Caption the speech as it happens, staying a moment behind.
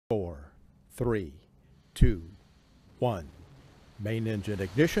4, 3, 2, 1. Main engine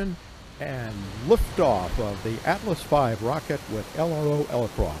ignition and liftoff of the Atlas V rocket with LRO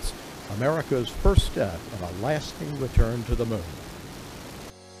Albatross, America's first step in a lasting return to the moon.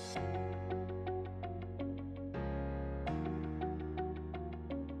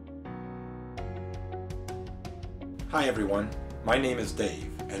 Hi everyone, my name is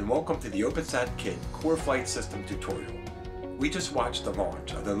Dave, and welcome to the OpenSat Kit Core Flight System tutorial. We just watched the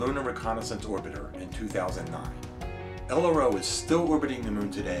launch of the Lunar Reconnaissance Orbiter in 2009. LRO is still orbiting the moon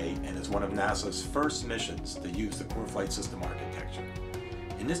today and is one of NASA's first missions to use the Core Flight System architecture.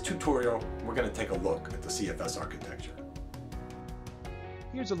 In this tutorial, we're going to take a look at the CFS architecture.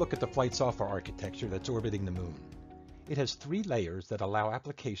 Here's a look at the flight software architecture that's orbiting the moon. It has 3 layers that allow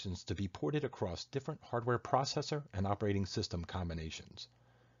applications to be ported across different hardware processor and operating system combinations.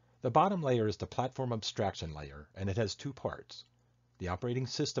 The bottom layer is the platform abstraction layer, and it has 2 parts, the operating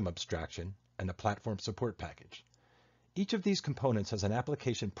system abstraction and the platform support package. Each of these components has an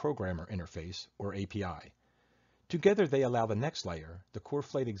application programmer interface, or API. Together they allow the next layer, the Core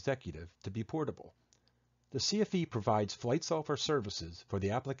Flight Executive, to be portable. The CFE provides flight software services for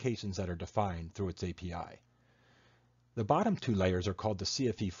the applications that are defined through its API. The bottom 2 layers are called the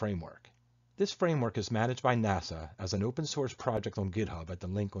CFE framework. This framework is managed by NASA as an open source project on GitHub at the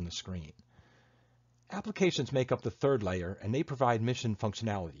link on the screen. Applications make up the 3rd layer, and they provide mission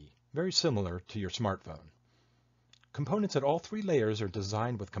functionality, very similar to your smartphone. Components at all 3 layers are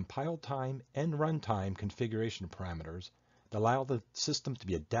designed with compile time and runtime configuration parameters that allow the system to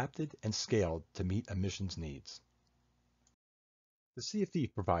be adapted and scaled to meet a mission's needs. The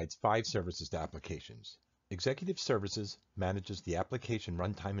CFE provides 5 services to applications. Executive Services manages the application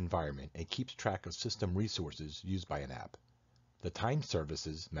runtime environment and keeps track of system resources used by an app. The Time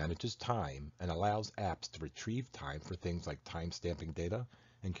Services manages time and allows apps to retrieve time for things like time-stamping data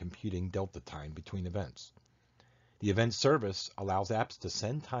and computing delta time between events. The Event Service allows apps to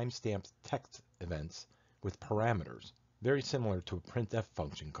send time-stamped text events with parameters, very similar to a printf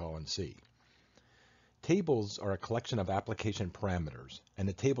function call in C. Tables are a collection of application parameters, and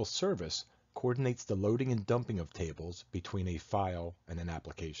the Table Service coordinates the loading and dumping of tables between a file and an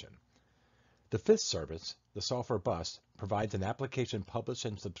application. The 5th service, the software bus, provides an application publish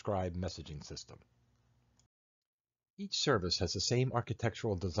and subscribe messaging system. Each service has the same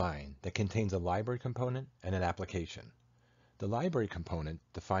architectural design that contains a library component and an application. The library component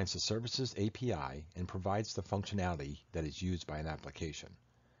defines the service's API and provides the functionality that is used by an application.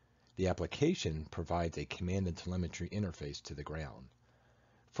 The application provides a command and telemetry interface to the ground.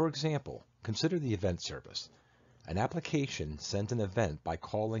 For example, consider the event service. An application sends an event by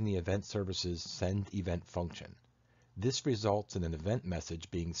calling the event service's sendEvent function. This results in an event message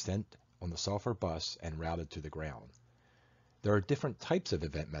being sent on the software bus and routed to the ground. There are different types of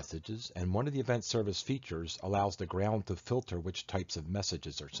event messages, and one of the event service features allows the ground to filter which types of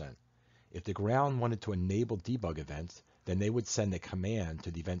messages are sent. If the ground wanted to enable debug events, then they would send a command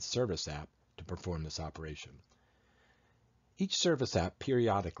to the event service app to perform this operation. Each service app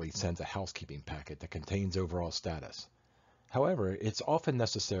periodically sends a housekeeping packet that contains overall status. However, it's often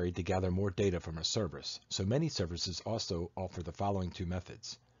necessary to gather more data from a service, so many services also offer the following 2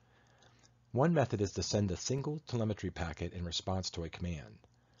 methods. One method is to send a single telemetry packet in response to a command.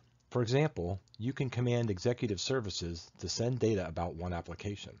 For example, you can command Executive Services to send data about one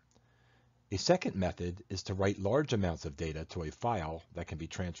application. A second method is to write large amounts of data to a file that can be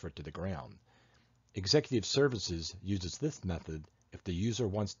transferred to the ground. Executive Services uses this method if the user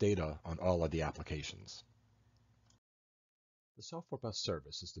wants data on all of the applications. The software bus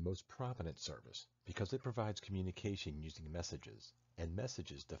service is the most prominent service because it provides communication using messages, and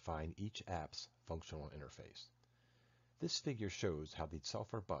messages define each app's functional interface. This figure shows how the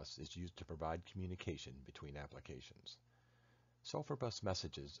software bus is used to provide communication between applications. Software bus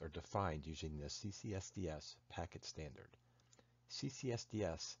messages are defined using the CCSDS packet standard.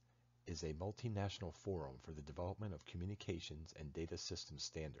 CCSDS is a multinational forum for the development of communications and data systems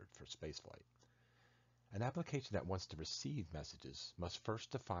standard for spaceflight. An application that wants to receive messages must first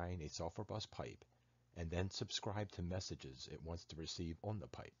define a software bus pipe and then subscribe to messages it wants to receive on the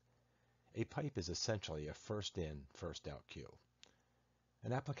pipe. A pipe is essentially a first in, first out queue.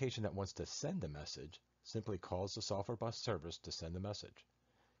 An application that wants to send a message simply calls the software bus service to send the message.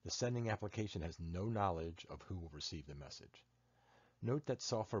 The sending application has no knowledge of who will receive the message. Note that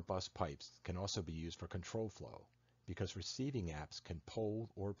software bus pipes can also be used for control flow because receiving apps can poll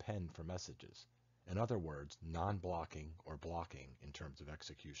or pen for messages. In other words, non-blocking or blocking in terms of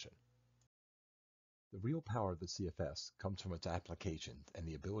execution. The real power of the CFS comes from its applications and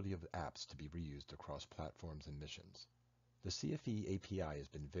the ability of apps to be reused across platforms and missions. The CFE API has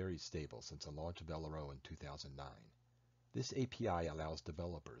been very stable since the launch of LRO in 2009. This API allows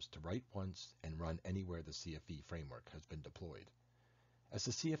developers to write once and run anywhere the CFE framework has been deployed. As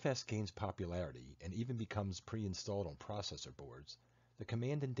the CFS gains popularity and even becomes pre-installed on processor boards, the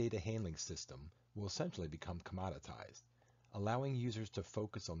command and data handling system will essentially become commoditized, allowing users to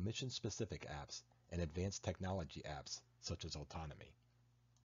focus on mission-specific apps and advanced technology apps such as autonomy.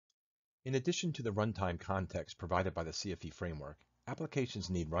 In addition to the runtime context provided by the CFE framework, applications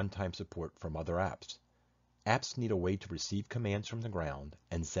need runtime support from other apps. Apps need a way to receive commands from the ground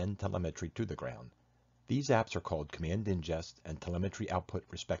and send telemetry to the ground. These apps are called command ingest and telemetry output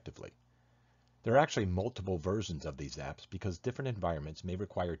respectively. There are actually multiple versions of these apps because different environments may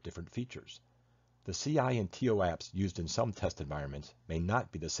require different features. The CI and TO apps used in some test environments may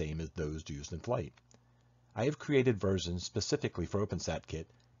not be the same as those used in flight. I have created versions specifically for OpenSatKit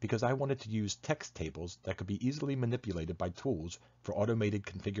because I wanted to use text tables that could be easily manipulated by tools for automated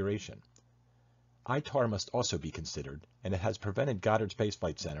configuration. ITAR must also be considered, and it has prevented Goddard Space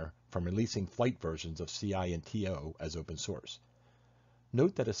Flight Center from releasing flight versions of CI and TO as open source.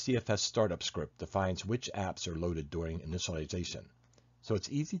 Note that a CFS startup script defines which apps are loaded during initialization, so it's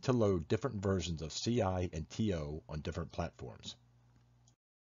easy to load different versions of CI and TO on different platforms.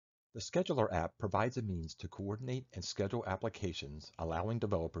 The Scheduler app provides a means to coordinate and schedule applications, allowing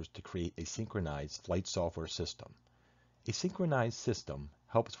developers to create a synchronized flight software system. A synchronized system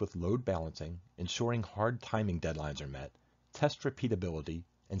helps with load balancing, ensuring hard timing deadlines are met, test repeatability,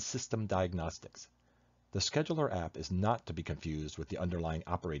 and system diagnostics. The Scheduler app is not to be confused with the underlying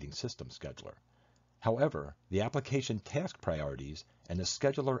operating system scheduler. However, the application task priorities and the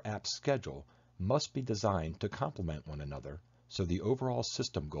Scheduler app schedule must be designed to complement one another so the overall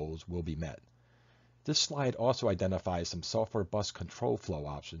system goals will be met. This slide also identifies some software bus control flow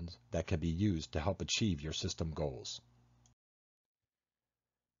options that can be used to help achieve your system goals.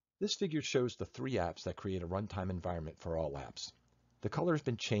 This figure shows the 3 apps that create a runtime environment for all apps. The color has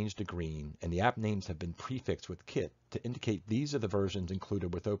been changed to green and the app names have been prefixed with Kit to indicate these are the versions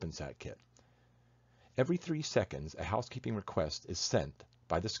included with OpenSatKit. Every 3 seconds, a housekeeping request is sent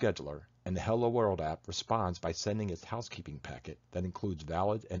by the scheduler, and the Hello World app responds by sending its housekeeping packet that includes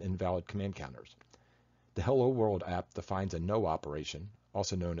valid and invalid command counters. The Hello World app defines a no operation,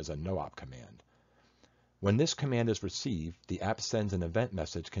 also known as a no-op command. When this command is received, the app sends an event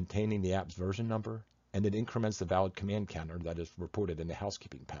message containing the app's version number, and it increments the valid command counter that is reported in the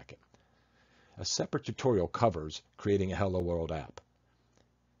housekeeping packet. A separate tutorial covers creating a Hello World app.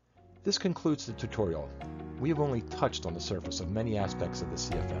 This concludes the tutorial. We have only touched on the surface of many aspects of the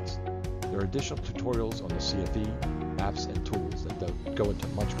CFS. There are additional tutorials on the CFE, apps, and tools that go into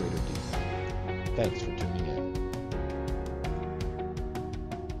much greater detail. Thanks for tuning in.